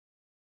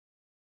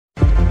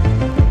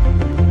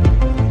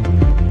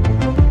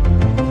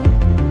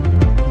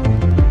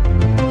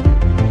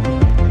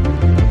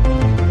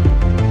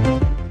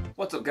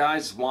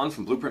guys, it's Juan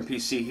from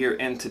BlueprintPC here,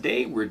 and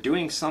today we're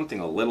doing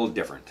something a little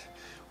different.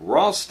 We're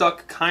all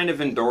stuck kind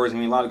of indoors. I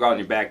mean, you're allowed to go out in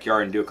your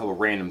backyard and do a couple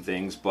random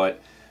things, but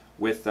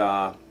with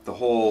the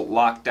whole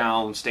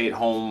lockdown, stay at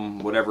home,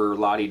 whatever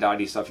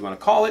lottie-dottie stuff you want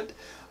to call it,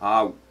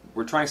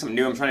 we're trying something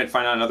new. I'm trying to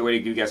find out another way to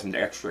give you guys some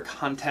extra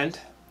content.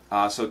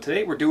 So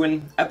today we're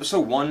doing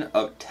episode 1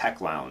 of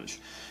Tech Lounge.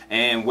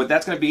 And what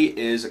that's going to be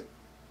is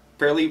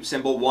fairly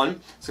simple.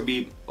 One, it's going to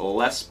be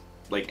less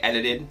like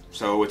edited,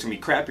 so it's going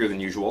to be crappier than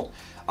usual.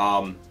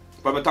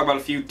 But I'm going to talk about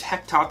a few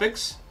tech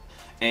topics.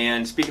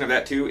 And speaking of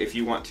that too, if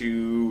you want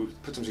to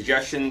put some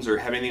suggestions or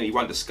have anything that you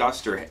want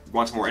discussed or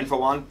want some more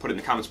info on, put it in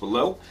the comments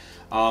below.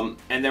 And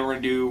then we're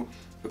going to do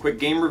a quick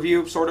game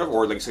review, sort of,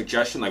 or like a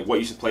suggestion, like what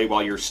you should play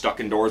while you're stuck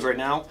indoors right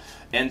now.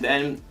 And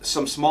then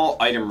some small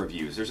item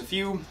reviews. There's a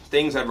few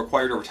things that I've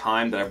acquired over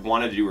time that I've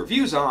wanted to do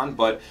reviews on,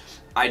 but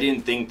I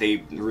didn't think they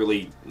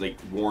really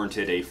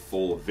warranted a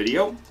full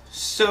video.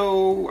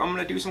 So I'm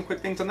going to do some quick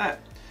things on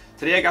that.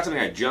 Today I got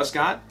something I just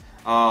got.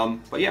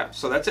 But yeah,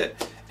 so that's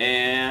it.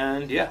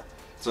 And yeah,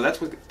 so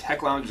that's what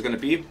Tech Lounge is going to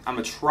be. I'm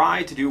going to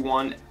try to do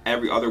one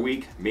every other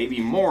week,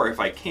 maybe more if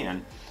I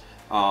can.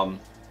 Well,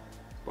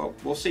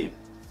 we'll see.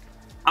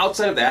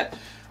 Outside of that,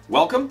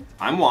 welcome.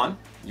 I'm Juan.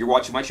 You're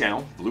watching my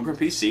channel,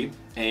 BlueprintPC.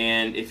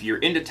 And if you're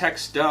into tech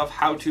stuff,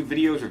 how-to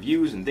videos,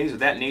 reviews, and things of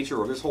that nature,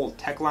 or this whole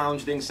Tech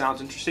Lounge thing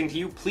sounds interesting to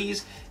you,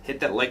 please hit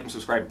that like and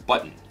subscribe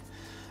button.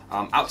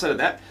 Outside of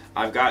that,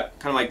 I've got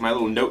kind of like my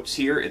little notes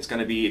here. It's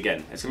going to be,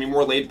 again, it's going to be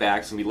more laid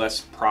back. It's going to be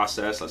less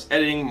process, less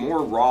editing,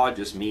 more raw,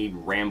 just me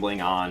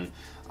rambling on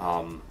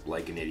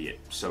like an idiot.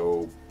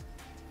 So,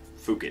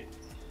 fook it.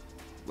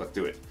 Let's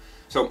do it.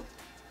 So,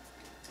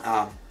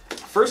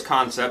 first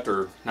concept,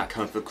 or not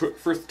concept,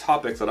 first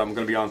topic that I'm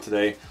going to be on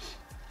today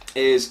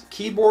is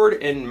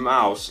keyboard and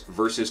mouse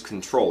versus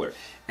controller.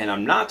 And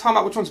I'm not talking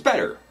about which one's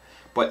better,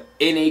 but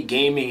in a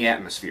gaming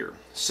atmosphere.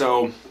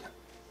 So,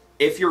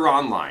 if you're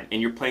online and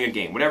you're playing a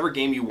game, whatever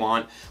game you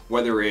want,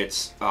 whether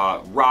it's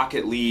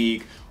Rocket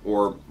League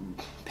or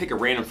pick a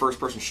random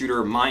first-person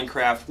shooter,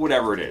 Minecraft,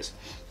 whatever it is,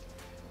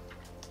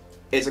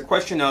 it's a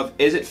question of,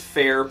 is it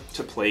fair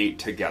to play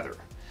together?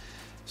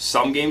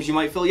 Some games you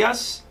might feel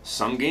yes,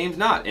 some games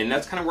not. And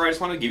that's kind of where I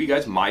just want to give you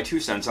guys my 2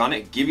 cents on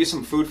it, give you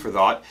some food for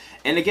thought.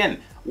 And again,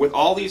 with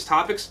all these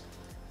topics,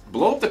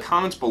 blow up the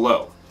comments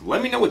below.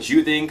 Let me know what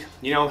you think.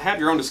 You know, have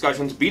your own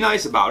discussions. Be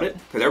nice about it,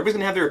 because everybody's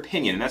gonna have their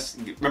opinion. And that's,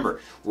 remember,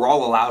 we're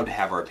all allowed to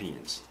have our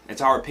opinions.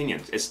 It's our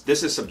opinions.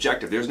 This is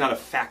subjective. There's not a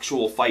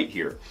factual fight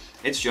here.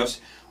 It's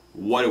just,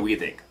 what do we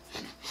think?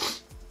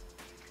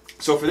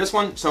 So for this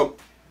one, so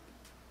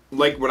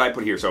like what I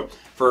put here. So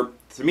for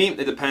me,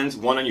 it depends,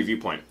 one, on your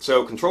viewpoint.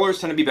 So controllers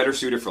tend to be better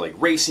suited for like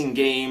racing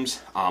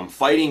games,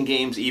 fighting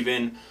games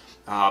even,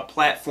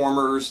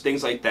 platformers,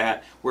 things like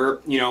that,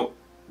 where, you know,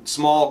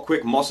 small,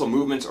 quick muscle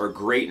movements are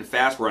great and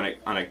fast, where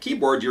on a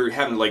keyboard you're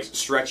having to like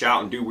stretch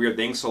out and do weird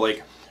things. So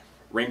like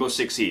Rainbow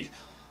Six Siege.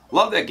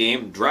 Love that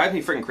game, drives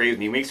me freaking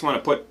crazy. It makes me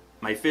want to put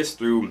my fist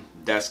through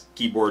desk,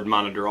 keyboard,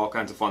 monitor, all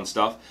kinds of fun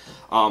stuff.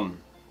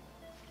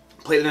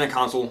 Played it in a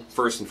console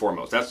first and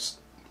foremost. That's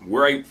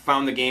where I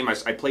found the game. I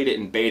played it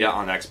in beta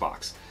on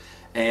Xbox.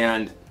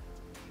 And,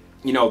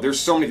 you know,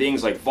 there's so many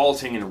things like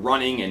vaulting and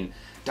running and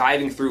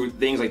diving through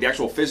things, like the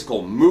actual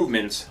physical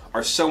movements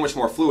are so much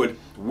more fluid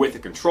with the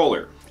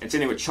controller. And same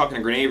thing with chucking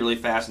a grenade really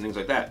fast and things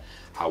like that.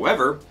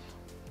 However,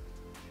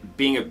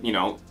 being a, you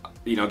know,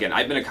 again,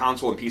 I've been a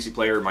console and PC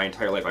player my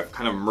entire life. I've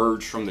kind of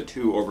merged from the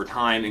two over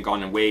time and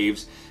gone in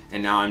waves.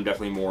 And now I'm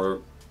definitely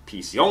more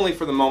PC only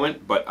for the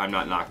moment, but I'm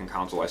not knocking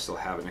console. I still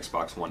have an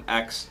Xbox One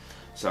X.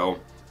 So,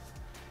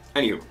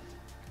 anywho,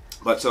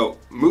 but so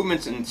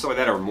movements and stuff like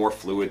that are more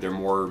fluid. They're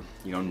more,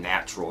 you know,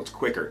 natural. It's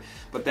quicker.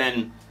 But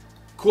then,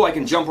 cool, I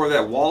can jump over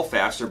that wall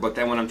faster. But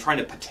then when I'm trying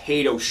to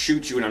potato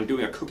shoot you and I'm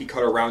doing a cookie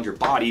cutter around your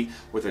body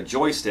with a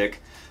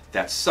joystick,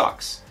 that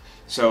sucks.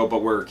 So,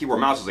 but where keyboard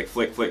mouse is like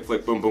flick, flick,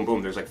 flick, boom, boom,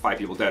 boom. There's like 5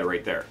 people dead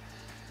right there.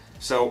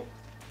 So,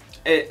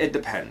 it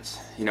depends.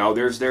 You know,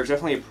 there's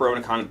definitely a pro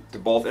and a con to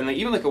both. And like,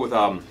 even like with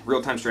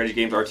real-time strategy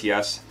games,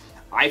 RTS.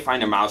 I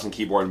find a mouse and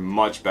keyboard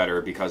much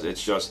better because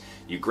it's just,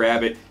 you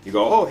grab it, you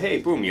go, oh,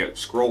 hey, boom, you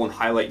scroll and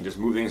highlight and just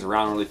move things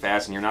around really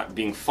fast, and you're not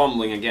being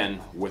fumbling again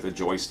with a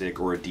joystick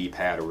or a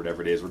D-pad or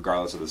whatever it is,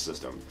 regardless of the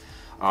system.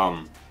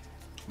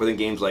 But in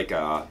games like,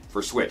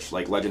 for Switch,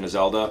 like Legend of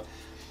Zelda,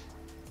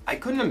 I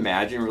couldn't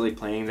imagine really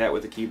playing that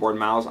with a keyboard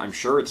mouse. I'm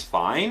sure it's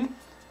fine.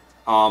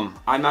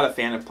 I'm not a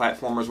fan of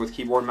platformers with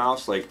keyboard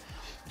mouse, like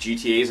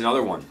GTA is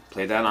another one.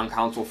 Played that on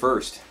console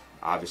first,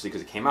 obviously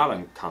because it came out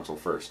on console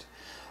first.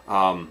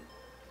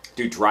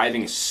 Dude,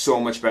 driving is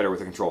so much better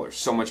with a controller,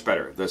 so much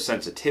better. The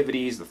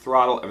sensitivities, the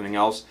throttle, everything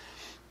else.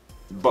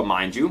 But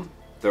mind you,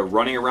 the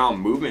running around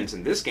movements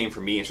in this game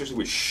for me, especially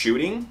with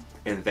shooting,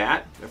 and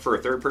that, for a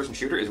third-person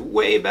shooter, is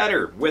way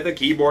better with a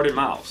keyboard and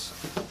mouse.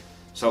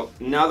 So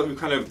now that we've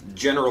kind of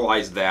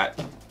generalized that,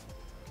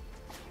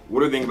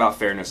 what do we think about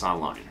fairness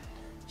online?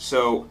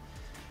 So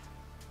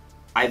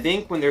I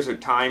think when there's a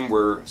time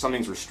where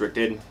something's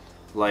restricted,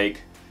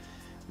 like,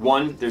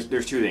 one, there's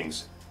 2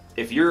 things.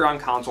 If you're on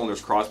console and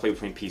there's crossplay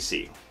between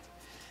PC,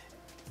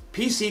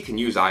 PC can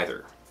use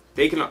either.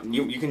 They can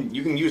you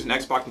can use an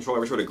Xbox controller.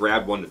 I wish I would have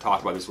grabbed one to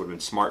talk about this. Would have been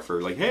smart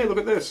for like, hey, look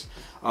at this.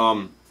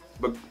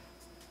 But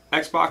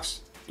Xbox,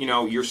 you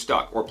know, you're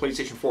stuck, or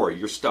PlayStation 4,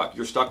 you're stuck.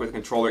 You're stuck with a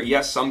controller.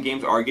 Yes, some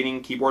games are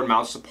getting keyboard and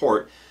mouse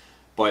support,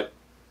 but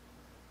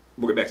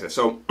we'll get back to that.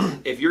 So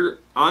if you're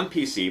on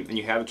PC and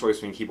you have a choice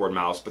between keyboard and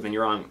mouse, but then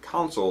you're on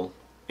console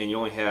and you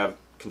only have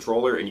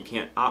controller and you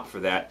can't opt for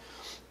that,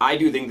 I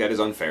do think that is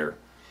unfair.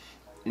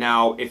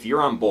 Now, if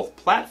you're on both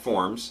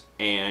platforms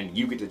and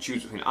you get to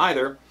choose between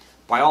either,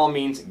 by all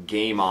means,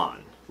 game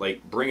on.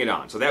 Like, bring it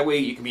on. So that way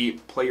you can be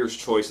player's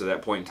choice at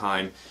that point in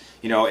time.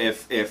 You know,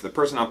 if the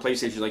person on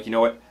PlayStation is like, you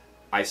know what,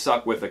 I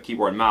suck with a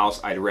keyboard and mouse,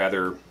 I'd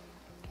rather,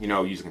 you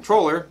know, use a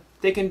controller,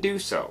 they can do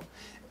so.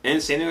 And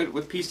same thing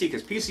with PC,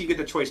 because PC you get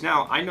the choice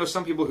now. I know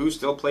some people who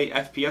still play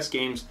FPS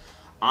games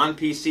on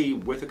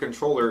PC with a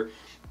controller,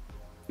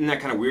 and that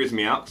kind of weirds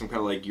me out, because I'm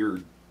kind of like, you're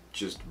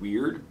just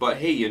weird. But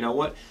hey, you know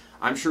what?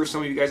 I'm sure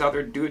some of you guys out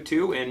there do it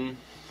too, and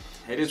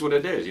it is what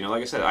it is. You know,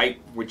 like I said,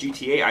 with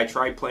GTA, I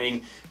tried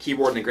playing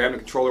keyboard and grabbing a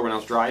controller when I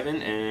was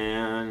driving,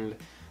 and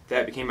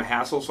that became a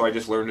hassle, so I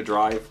just learned to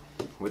drive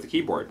with the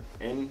keyboard.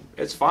 And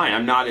it's fine.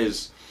 I'm not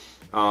as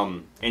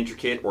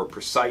intricate or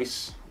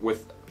precise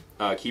with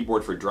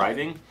keyboard for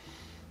driving,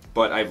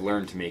 but I've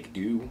learned to make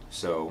do,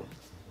 so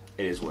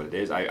it is what it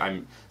is.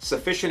 I'm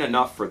sufficient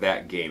enough for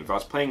that game. If I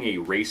was playing a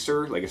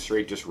racer, like a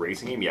straight just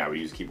racing game, yeah, I would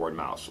use keyboard and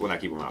mouse. Well,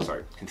 not keyboard and mouse,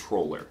 sorry,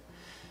 controller.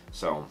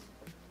 So,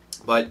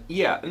 but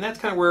yeah, and that's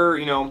kind of where,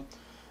 you know,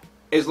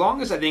 as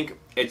long as I think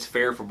it's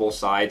fair for both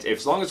sides,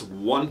 as long as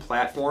one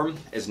platform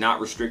is not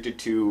restricted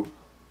to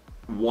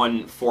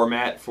one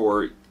format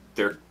for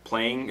their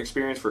playing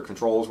experience for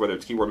controls, whether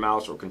it's keyboard,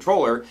 mouse, or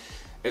controller,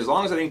 as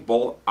long as I think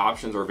both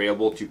options are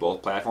available to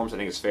both platforms, I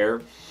think it's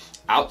fair.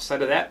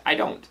 Outside of that, I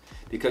don't.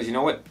 Because you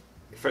know what?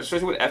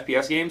 Especially with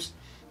FPS games,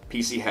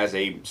 PC has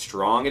a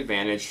strong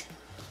advantage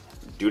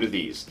due to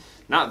these.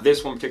 Not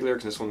this one in particular,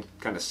 because this one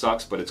kind of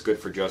sucks, but it's good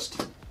for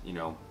just, you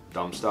know,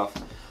 dumb stuff.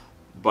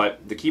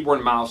 But the keyboard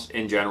and mouse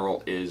in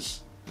general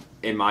is,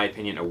 in my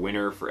opinion, a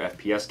winner for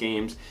FPS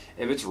games.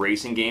 If it's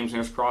racing games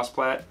and it's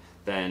cross-plat,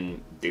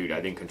 then, dude,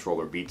 I think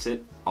controller beats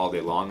it all day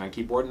long on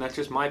keyboard, and that's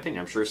just my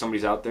opinion. I'm sure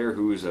somebody's out there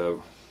who's a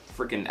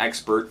freaking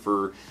expert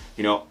for,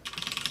 you know,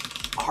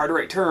 hard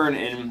right turn,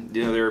 and,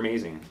 you know, they're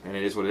amazing, and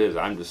it is what it is.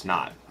 I'm just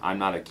not. I'm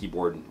not a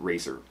keyboard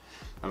racer.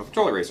 I'm a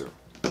controller racer.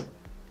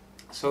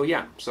 So,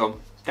 yeah, so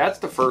that's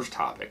the first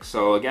topic.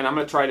 So, again, I'm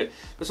going to try to,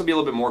 this will be a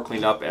little bit more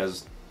cleaned up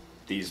as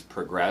these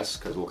progress,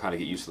 because we'll kind of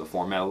get used to the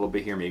format a little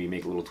bit here, maybe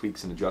make little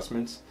tweaks and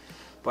adjustments.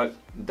 But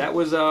that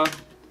was,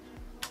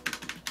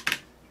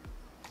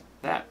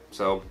 that.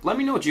 So let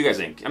me know what you guys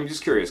think. I'm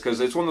just curious, because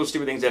it's one of those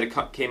stupid things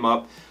that came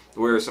up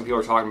where some people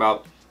are talking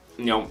about,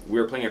 you know, we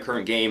were playing a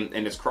current game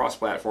and it's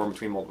cross-platform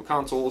between multiple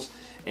consoles,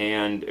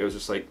 and it was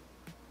just like,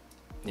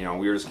 you know,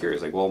 we were just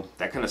curious, like, well,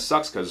 that kind of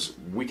sucks because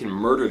we can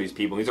murder these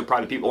people. These are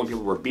probably the only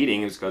people we're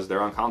beating is because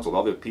they're on console.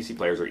 All the PC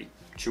players are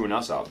chewing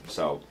us up.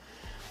 So,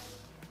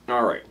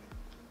 all right.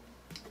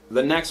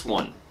 The next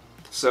one.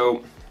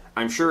 So,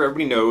 I'm sure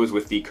everybody knows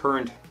with the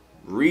current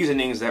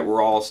reasonings that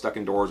we're all stuck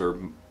indoors or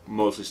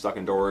mostly stuck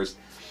indoors,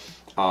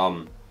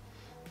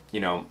 you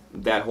know,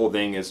 that whole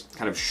thing is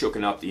kind of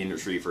shooken up the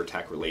industry for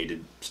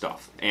tech-related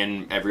stuff,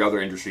 and every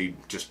other industry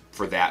just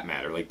for that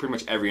matter. Like, pretty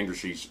much every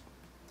industry's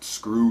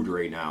screwed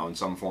right now in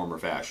some form or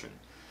fashion.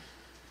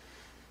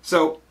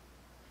 So,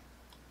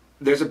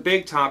 there's a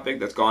big topic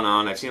that's gone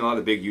on. I've seen a lot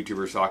of the big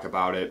YouTubers talk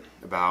about it,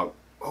 about,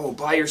 oh,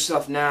 buy your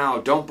stuff now,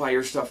 don't buy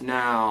your stuff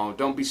now,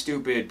 don't be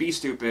stupid, be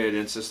stupid, and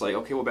it's just like,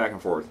 okay, well, back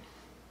and forth.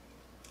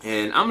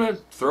 And I'm going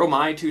to throw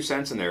my 2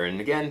 cents in there, and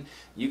again,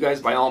 you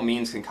guys by all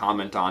means can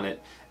comment on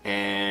it,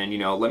 and, you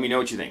know, let me know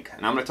what you think.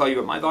 And I'm going to tell you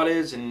what my thought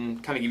is,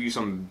 and kind of give you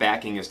some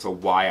backing as to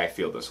why I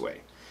feel this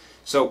way.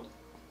 So,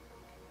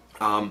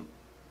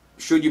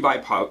 should you buy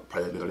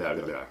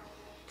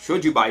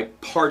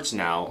parts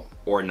now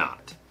or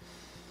not?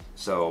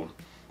 So,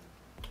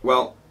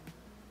 well,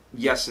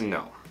 yes and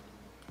no.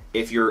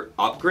 If you're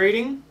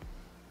upgrading,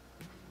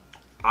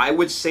 I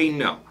would say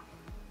no.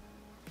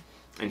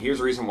 And here's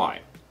the reason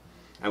why.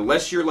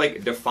 Unless you're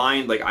like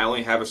defined, like I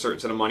only have a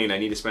certain set of money and I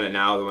need to spend it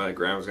now, then my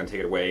grandma's going to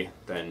take it away,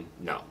 then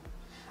no.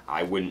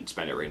 I wouldn't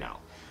spend it right now.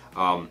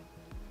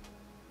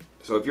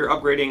 So if you're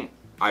upgrading,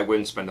 I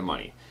wouldn't spend the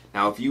money.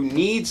 Now if you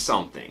need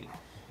something,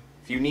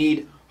 if you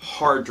need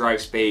hard drive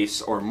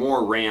space or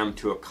more RAM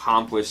to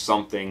accomplish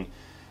something,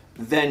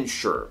 then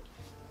sure,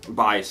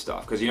 buy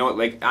stuff. Because you know what,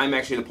 like I'm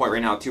actually at the point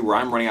right now too where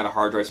I'm running out of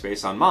hard drive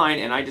space on mine,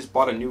 and I just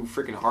bought a new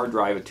freaking hard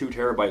drive, a 2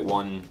 terabyte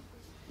one,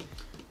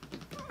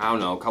 I don't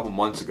know, a couple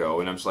months ago,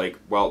 and I'm just like,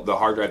 well, the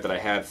hard drive that I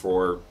had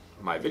for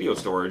my video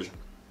storage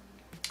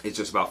is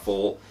just about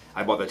full.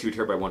 I bought that 2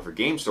 terabyte one for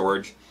game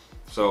storage,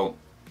 so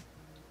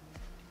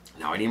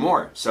now I need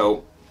more.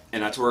 So,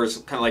 and that's where it's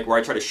kind of like where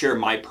I try to share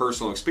my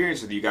personal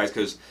experience with you guys,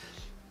 because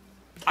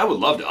I would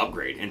love to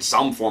upgrade in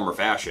some form or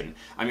fashion.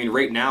 I mean,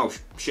 right now,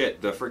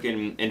 shit, the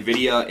freaking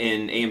NVIDIA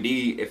and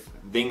AMD, if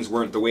things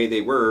weren't the way they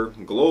were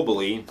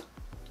globally,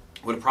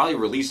 would have probably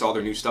released all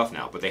their new stuff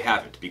now, but they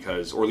haven't,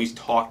 because, or at least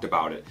talked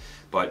about it.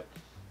 But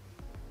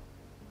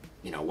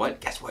you know what?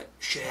 Guess what?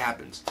 Shit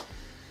happens.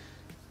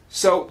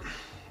 So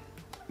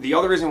the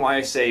other reason why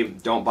I say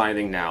don't buy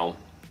anything now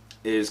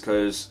is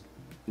because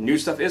new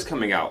stuff is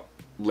coming out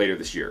later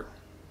this year.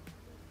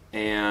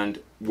 And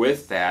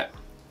with that,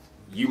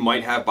 you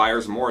might have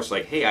buyer's remorse,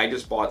 like, hey, I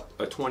just bought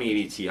a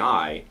 2080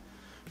 Ti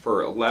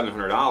for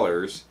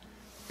 $1,100,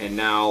 and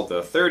now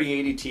the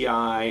 3080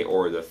 Ti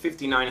or the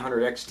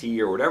 5900 XT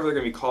or whatever they're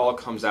going to be called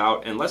comes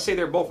out, and let's say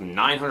they're both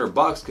 $900,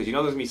 because you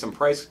know there's going to be some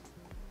price,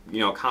 you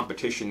know,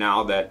 competition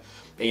now that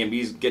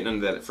AMD's getting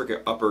into that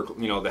freaking upper,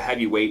 you know, the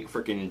heavyweight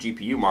freaking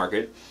GPU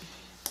market.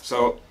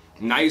 So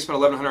now you spend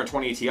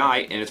 $1,120 Ti,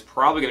 and it's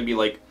probably going to be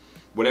like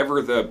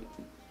whatever the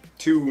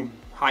two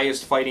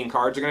highest fighting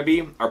cards are going to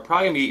be, are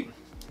probably going to be,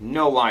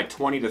 no lie,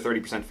 20 to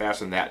 30%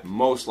 faster than that,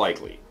 most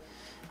likely.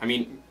 I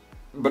mean,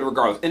 but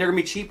regardless, and they're going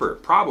to be cheaper,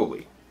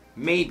 probably,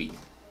 maybe.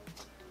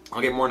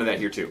 I'll get more into that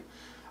here too.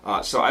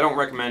 So I don't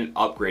recommend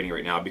upgrading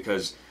right now,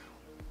 because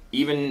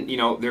even, you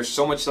know, there's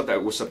so much stuff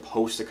that was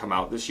supposed to come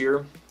out this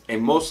year,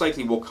 and most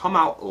likely will come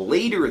out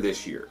later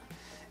this year.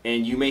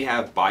 And you may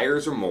have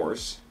buyer's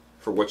remorse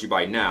for what you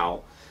buy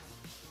now,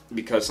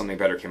 because something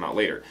better came out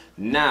later.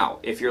 Now,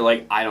 if you're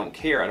like, I don't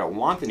care, I don't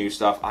want the new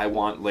stuff, I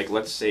want, like,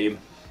 let's say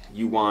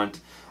you want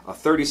a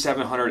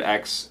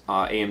 3700X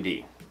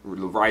AMD,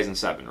 Ryzen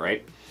 7,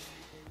 right?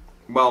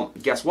 Well,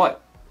 guess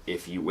what?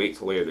 If you wait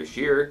till later this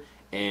year,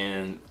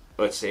 and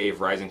let's say if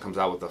Ryzen comes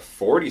out with a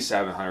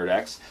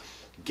 4700X,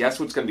 guess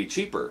what's going to be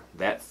cheaper?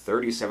 That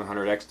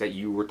 3700X that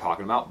you were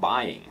talking about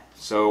buying.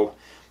 So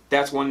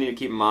that's one thing to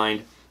keep in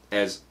mind.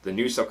 As the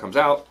new stuff comes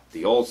out,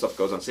 the old stuff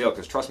goes on sale,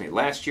 because trust me,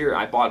 last year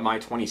I bought my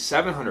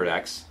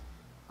 2700X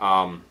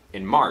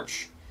in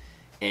March,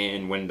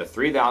 and when the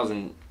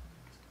 3000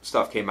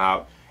 stuff came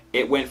out,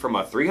 it went from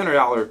a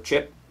 $300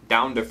 chip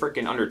down to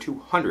freaking under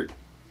 $200.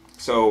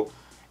 So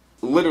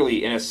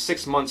literally in a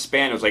 6-month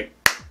span, it was like,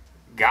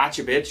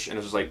 gotcha, bitch, and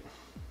it was like,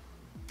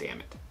 damn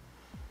it.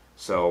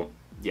 So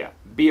yeah,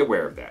 be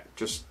aware of that.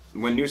 Just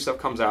when new stuff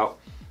comes out,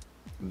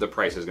 the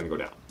price is going to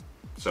go down.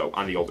 So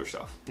on the older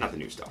stuff, not the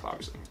new stuff,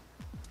 obviously.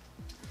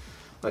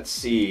 Let's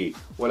see,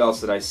 what else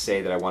did I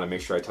say that I want to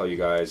make sure I tell you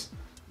guys?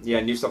 Yeah,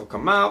 new stuff will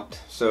come out.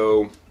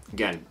 So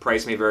again,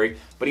 price may vary,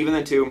 but even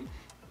then too,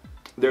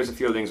 there's a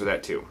few other things with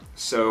that too.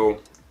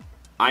 So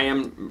I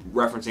am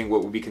referencing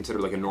what would be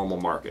considered like a normal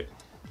market.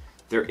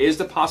 There is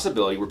the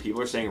possibility where people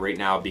are saying right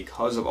now,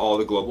 because of all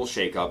the global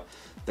shakeup,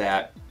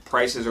 that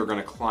prices are going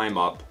to climb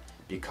up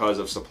because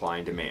of supply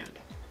and demand.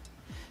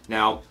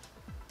 Now,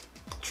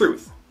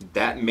 truth,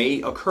 that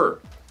may occur.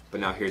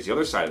 But now here's the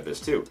other side of this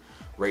too.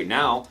 Right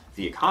now,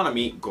 the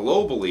economy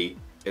globally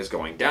is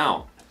going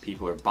down.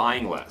 People are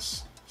buying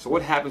less. So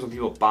what happens when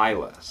people buy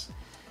less?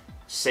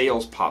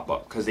 Sales pop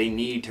up, because they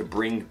need to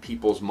bring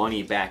people's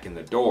money back in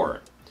the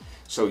door.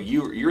 So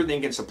you're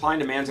thinking supply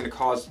and demand is going to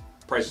cause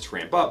prices to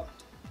ramp up,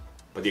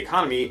 but the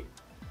economy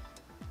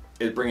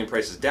is bringing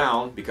prices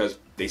down because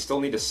they still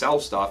need to sell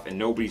stuff and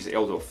nobody's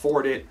able to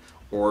afford it.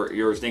 Or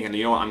you're thinking,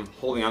 you know, I'm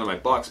holding on to my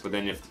bucks, but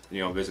then if,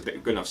 you know, there's a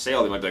good enough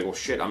sale, they might be like, well,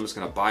 shit, I'm just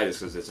going to buy this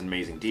because it's an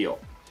amazing deal.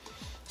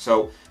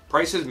 So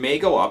prices may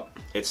go up.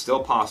 It's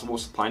still possible,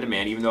 supply and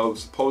demand, even though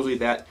supposedly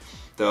that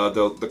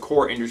the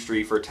core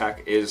industry for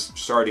tech is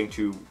starting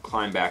to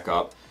climb back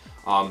up.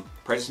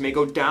 Prices may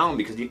go down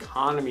because the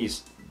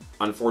economy's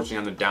unfortunately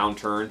on the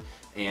downturn,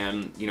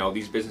 and you know,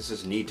 these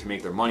businesses need to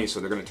make their money, so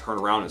they're going to turn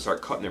around and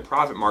start cutting their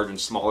profit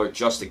margins smaller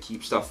just to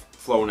keep stuff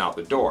flowing out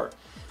the door.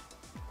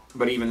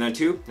 But even then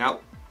too,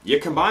 now you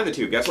combine the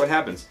two, guess what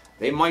happens?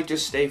 They might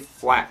just stay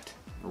flat,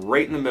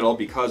 right in the middle,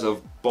 because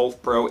of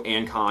both pro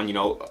and con, you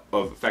know,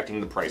 of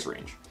affecting the price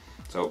range.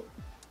 So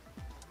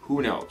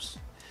who knows?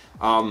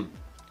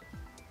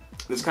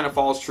 This kind of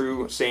falls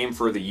true, same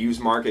for the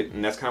used market,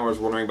 and that's kind of what I was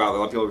wondering about. A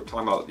lot of people are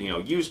talking about, you know,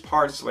 used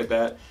parts, stuff like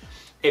that.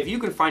 If you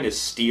can find a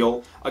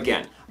steal,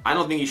 again, I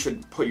don't think you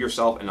should put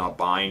yourself in a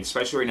bind,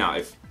 especially right now.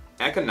 If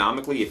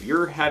economically, if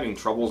you're having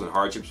troubles and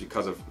hardships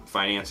because of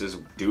finances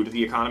due to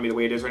the economy the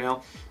way it is right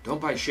now,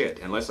 don't buy shit.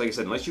 Unless, like I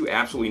said, unless you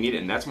absolutely need it,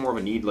 and that's more of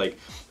a need, like,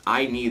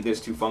 I need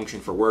this to function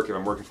for work if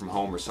I'm working from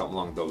home or something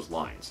along those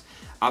lines.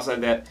 Outside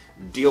of that,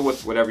 deal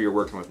with whatever you're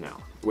working with now.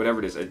 Whatever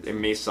it is, it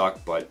may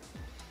suck, but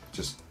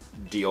just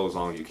deal as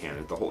long as you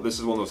can. This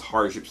is one of those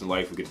hardships in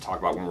life we get to talk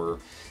about when we're,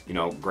 you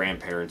know,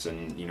 grandparents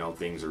and, you know,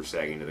 things are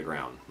sagging to the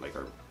ground, like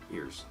our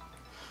ears.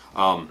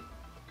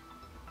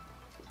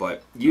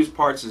 But used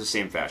parts is the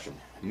same fashion.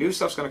 New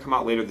stuff's going to come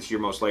out later this year,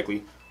 most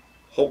likely,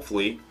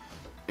 hopefully,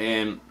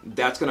 and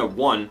that's going to,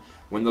 one,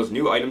 when those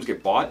new items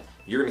get bought,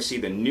 you're going to see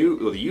the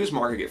used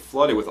market get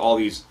flooded with all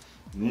these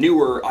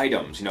newer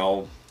items, you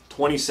know,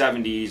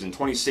 2070s and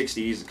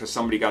 2060s, because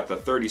somebody got the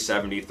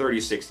 3070,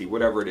 3060,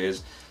 whatever it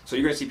is. So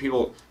you're going to see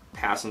people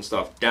passing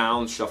stuff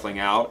down, shuffling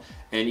out,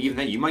 and even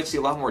then you might see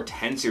a lot more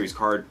 10 series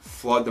card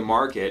flood the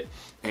market,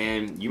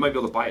 and you might be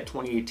able to buy a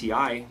 1080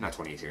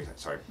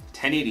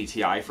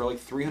 Ti for like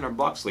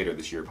 $300 later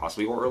this year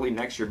possibly, or early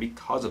next year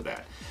because of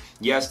that.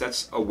 Yes,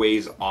 that's a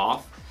ways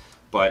off,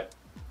 but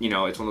you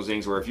know, it's one of those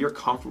things where if you're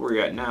comfortable where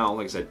you're at now,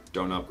 like I said,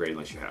 don't upgrade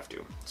unless you have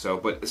to. So,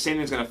 but the same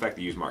thing's going to affect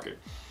the used market.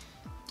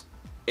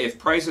 If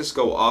prices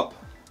go up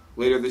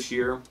later this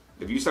year,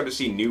 if you start to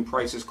see new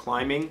prices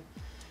climbing,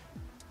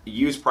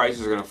 used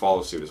prices are going to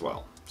follow suit as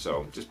well.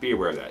 So just be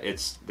aware of that.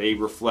 They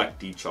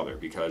reflect each other,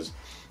 because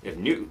if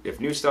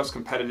new stuff's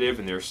competitive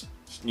and they're,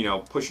 you know,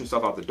 pushing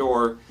stuff out the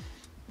door,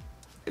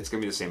 it's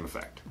going to be the same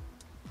effect.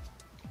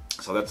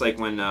 So that's like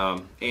when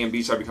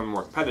AMD started becoming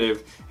more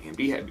competitive.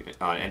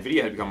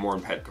 Nvidia had become more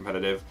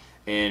competitive,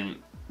 and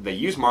the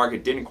used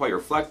market didn't quite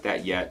reflect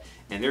that yet,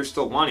 and they're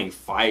still wanting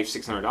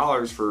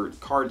 $500-600 for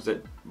cards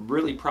that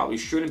really probably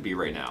shouldn't be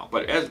right now.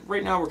 But as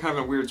right now, we're kind of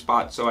in a weird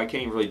spot, so I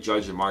can't even really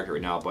judge the market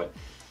right now. But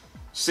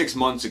 6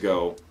 months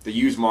ago, the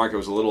used market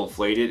was a little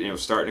inflated, and it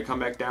was starting to come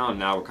back down, and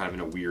now we're kind of in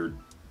a weird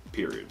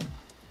period.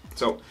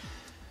 So,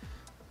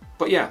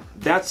 but yeah,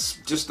 that's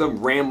just the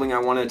rambling I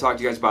wanted to talk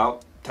to you guys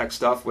about. Tech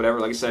stuff, whatever.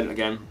 Like I said,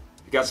 again,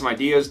 if you got some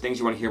ideas, things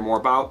you want to hear more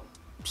about,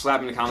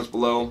 slap in the comments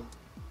below.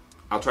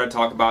 I'll try to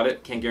talk about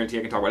it. Can't guarantee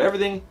I can talk about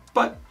everything,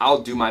 but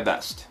I'll do my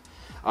best.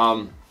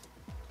 Like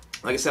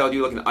I said, I'll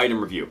do like an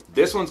item review.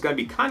 This one's going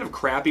to be kind of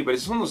crappy, but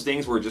it's one of those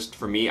things where just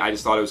for me, I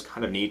just thought it was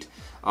kind of neat,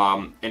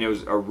 and it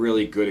was a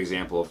really good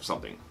example of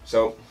something.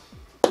 So,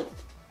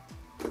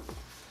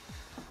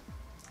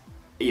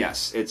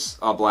 yes, it's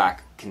a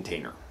black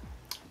container,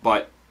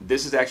 but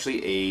this is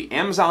actually a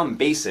Amazon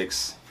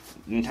Basics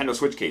Nintendo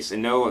Switch case.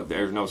 And no,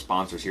 there's no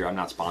sponsors here. I'm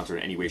not sponsored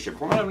in any way, shape, or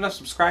form. I don't have enough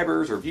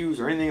subscribers or views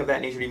or anything of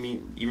that nature to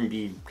even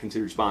be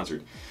considered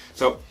sponsored.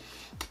 So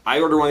I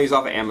ordered one of these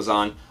off of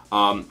Amazon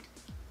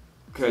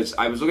because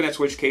I was looking at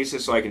Switch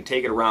cases so I can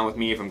take it around with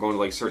me if I'm going to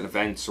like certain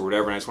events or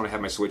whatever, and I just want to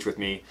have my Switch with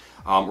me,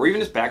 or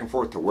even just back and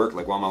forth to work,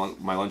 like while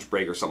my lunch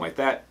break or something like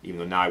that. Even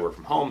though now I work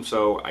from home,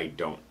 so I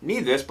don't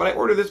need this. But I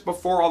ordered this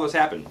before all this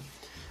happened.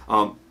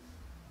 I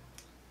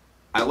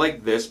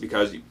like this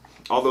because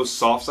all those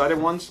soft-sided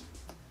ones,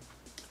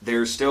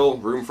 there's still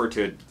room for it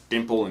to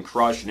dimple and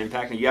crush and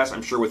impact. And yes,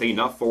 I'm sure with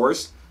enough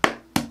force,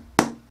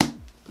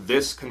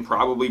 this can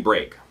probably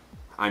break.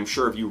 I'm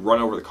sure if you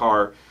run over the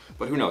car,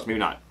 but who knows, maybe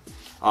not.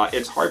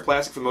 It's hard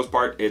plastic for the most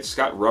part. It's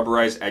got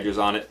rubberized edges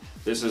on it.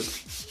 This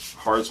is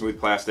hard, smooth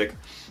plastic.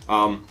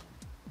 I'll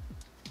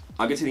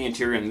get to the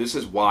interior, and this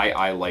is why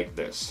I like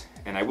this.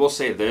 And I will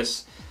say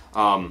this,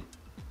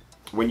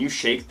 when you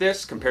shake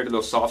this, compared to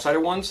those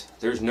soft-sided ones,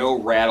 there's no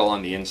rattle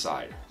on the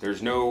inside.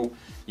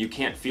 You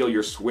can't feel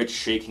your Switch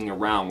shaking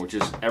around, which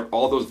is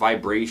all those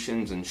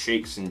vibrations and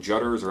shakes and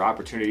judders are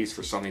opportunities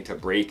for something to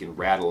break and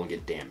rattle and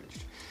get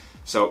damaged.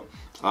 So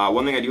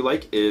one thing I do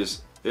like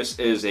is this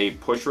is a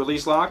push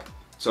release lock,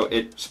 so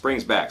it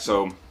springs back.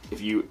 So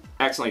if you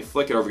accidentally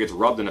flick it or if it gets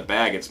rubbed in a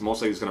bag, it's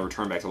most likely going to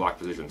return back to lock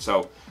position.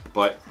 So,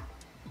 but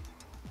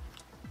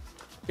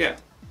yeah.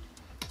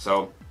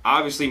 So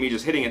obviously me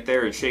just hitting it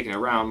there and shaking it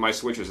around, my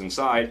Switch is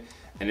inside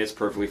and it's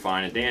perfectly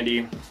fine and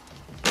dandy.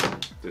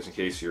 Just in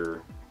case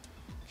you're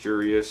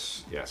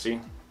curious, yeah,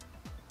 see,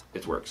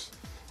 it works.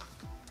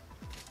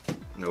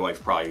 And the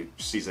wife probably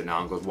sees it now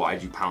and goes,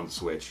 "Why'd you pound the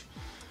Switch?"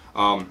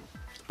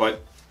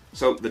 But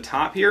so the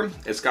top here,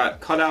 it's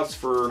got cutouts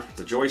for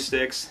the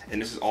joysticks,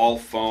 and this is all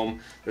foam.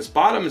 This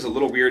bottom is a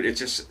little weird. It's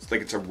just like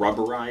it's a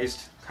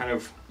rubberized kind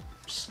of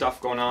stuff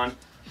going on,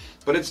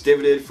 but it's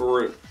divoted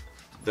for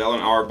the L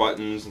and R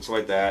buttons and stuff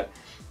like that.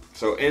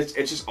 So it's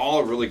just all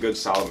a really good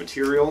solid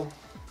material.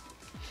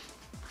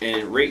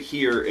 And right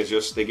here is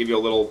just, they give you a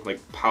little like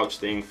pouch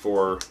thing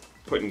for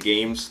putting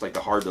games, like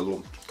the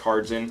little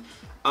cards in.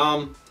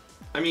 I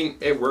mean,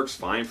 it works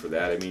fine for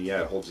that. I mean,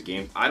 yeah, it holds the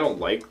game. I don't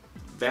like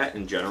that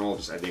in general.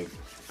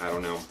 I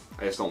don't know.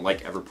 I just don't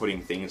like ever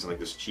putting things in like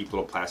this cheap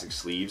little plastic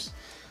sleeves.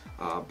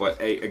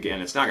 But again,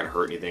 it's not going to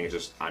hurt anything.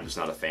 I'm just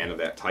not a fan of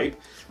that type.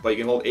 But you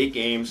can hold 8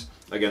 games.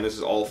 Again, this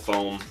is all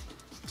foam.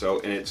 So,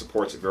 and it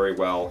supports it very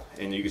well.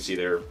 And you can see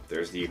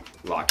there's the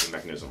locking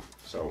mechanism.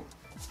 So,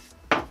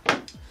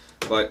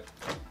 but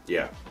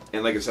yeah,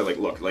 and like I said, like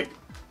look, like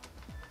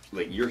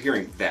you're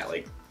hearing that,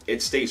 like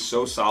it stays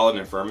so solid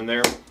and firm in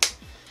there,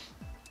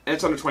 and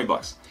it's under 20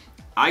 bucks.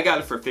 I got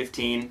it for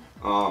 15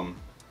 because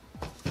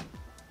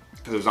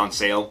it was on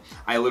sale.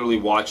 I literally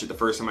watched it. The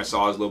first time I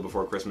saw it was a little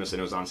before Christmas,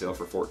 and it was on sale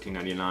for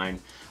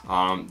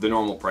 $14.99. The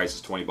normal price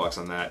is 20 bucks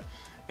on that,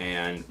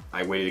 and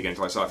I waited again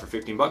until I saw it for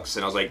 15 bucks,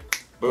 and I was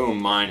like, boom,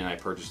 mine, and I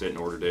purchased it and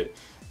ordered it,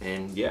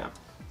 and yeah,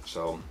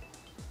 so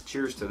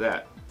cheers to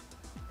that.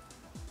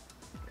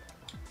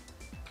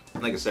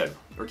 Like I said,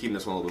 we're keeping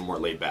this one a little bit more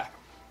laid back.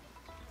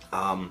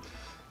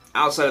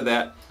 Outside of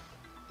that,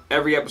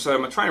 every episode I'm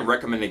going to try and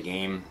recommend a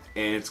game,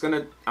 and I'm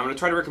going to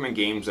try to recommend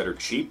games that are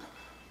cheap,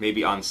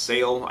 maybe on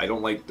sale. I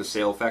don't like the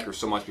sale factor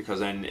so much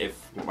because then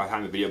by the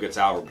time the video gets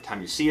out or by the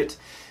time you see it,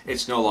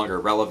 it's no longer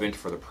relevant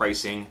for the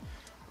pricing.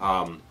 But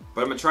I'm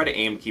going to try to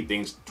aim to keep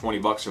things 20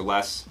 bucks or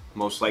less,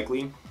 most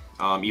likely.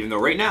 Even though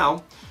right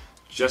now,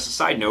 just a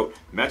side note,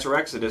 Metro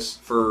Exodus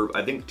for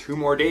I think 2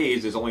 more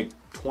days is only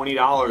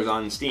 $20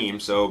 on Steam,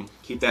 so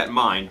keep that in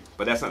mind,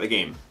 but that's not the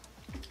game.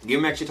 The game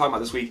I'm actually talking about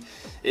this week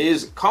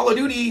is Call of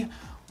Duty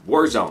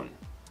Warzone.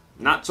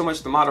 not so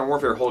much the Modern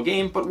Warfare whole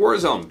game, but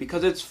Warzone,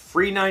 because it's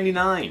free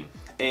 99,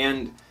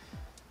 and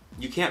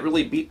you can't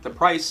really beat the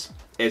price.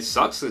 It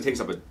sucks because it takes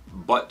up a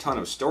butt ton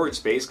of storage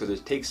space, because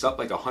it takes up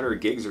like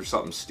 100 gigs or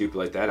something stupid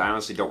like that. I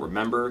honestly don't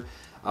remember.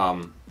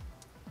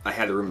 I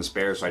had the room to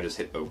spare, so I just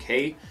hit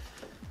OK.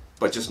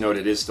 But just note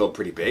it is still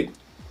pretty big.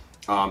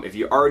 If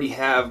you already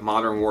have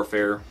Modern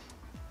Warfare,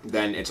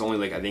 then it's only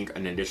like, I think,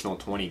 an additional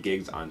 20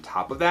 gigs on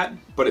top of that.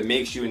 But it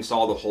makes you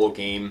install the whole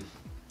game,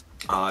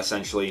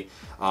 essentially.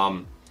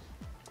 I'll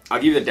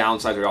give you the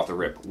downsides right off the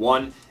rip.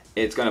 One,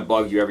 it's going to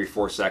bug you every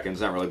 4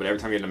 seconds. Not really, but every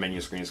time you hit the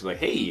menu screen, it's going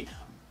to be like, hey,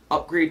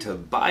 upgrade to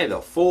buy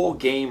the full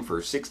game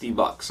for 60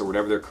 bucks or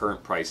whatever their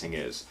current pricing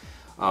is.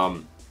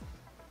 I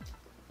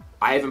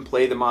haven't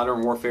played the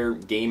Modern Warfare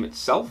game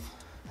itself.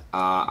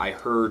 I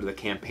heard the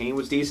campaign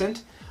was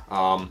decent.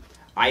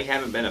 I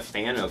haven't been a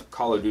fan of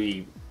Call of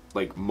Duty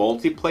like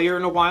multiplayer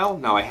in a while.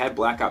 Now, I had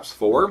Black Ops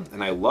 4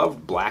 and I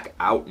loved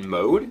Blackout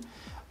mode.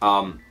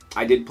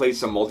 I did play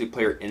some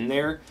multiplayer in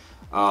there.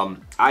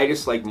 I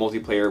just like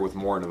multiplayer with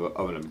more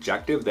of an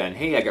objective than,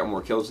 hey, I got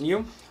more kills than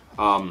you.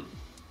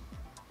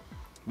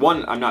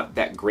 One, I'm not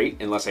that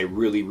great unless I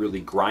really,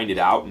 really grind it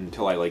out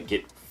until I like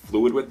get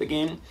fluid with the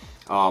game.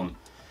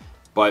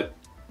 But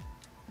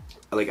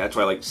like that's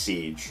why I like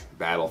Siege,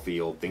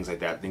 Battlefield, things like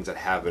that, things that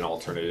have an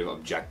alternative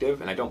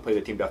objective. And I don't play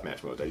the team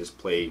deathmatch modes. I just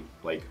play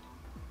like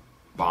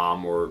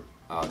Bomb or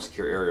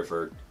Secure Area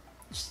for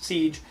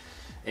Siege,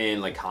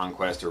 and like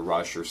Conquest or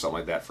Rush or something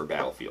like that for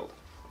Battlefield.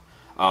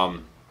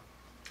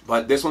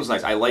 But this one's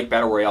nice. I like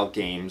Battle Royale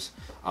games.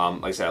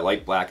 Like I said, I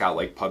like Blackout,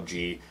 like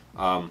PUBG.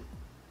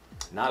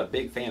 Not a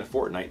big fan of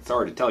Fortnite.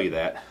 Sorry to tell you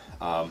that.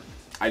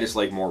 I just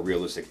like more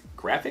realistic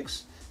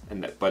graphics.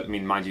 But I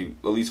mean, mind you,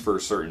 at least for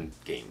certain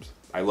games.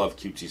 I love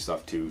cutesy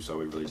stuff too, so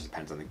it really just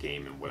depends on the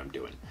game and what I'm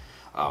doing.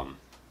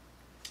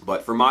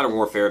 But for Modern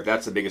Warfare,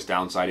 that's the biggest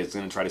downside. It's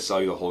going to try to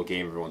sell you the whole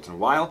game every once in a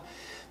while.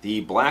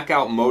 The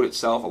Blackout mode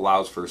itself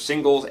allows for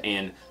singles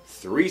and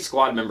 3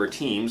 squad member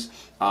teams.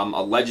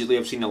 Allegedly,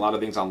 I've seen a lot of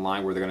things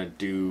online where they're going to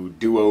do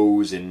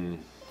duos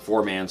and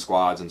 4-man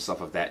squads and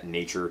stuff of that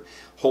nature.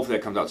 Hopefully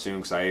that comes out soon,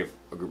 because I have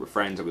a group of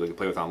friends that we like to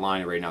play with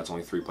online, and right now it's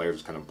only 3 players,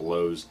 which kind of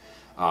blows.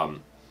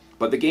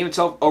 But the game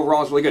itself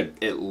overall is really good.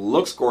 It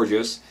looks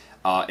gorgeous.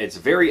 It's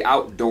very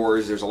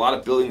outdoors. There's a lot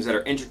of buildings that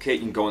are intricate.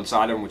 You can go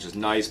inside them, which is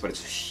nice, but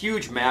it's a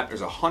huge map.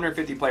 There's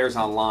 150 players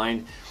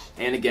online,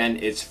 and again,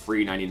 it's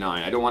free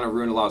 99. I don't want to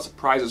ruin a lot of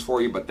surprises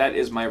for you, but that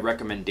is my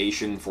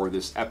recommendation for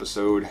this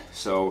episode.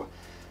 So,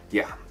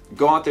 yeah,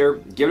 go out there,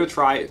 give it a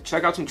try,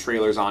 check out some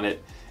trailers on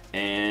it,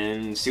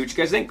 and see what you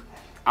guys think.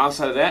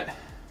 Outside of that,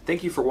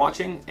 thank you for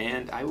watching,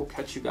 and I will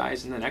catch you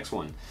guys in the next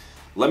one.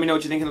 Let me know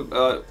what you think.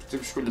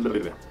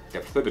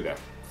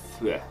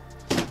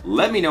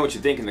 Let me know what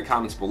you think in the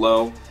comments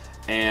below,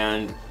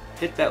 and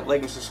hit that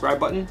like and subscribe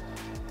button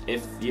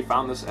if you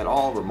found this at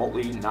all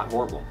remotely not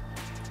horrible.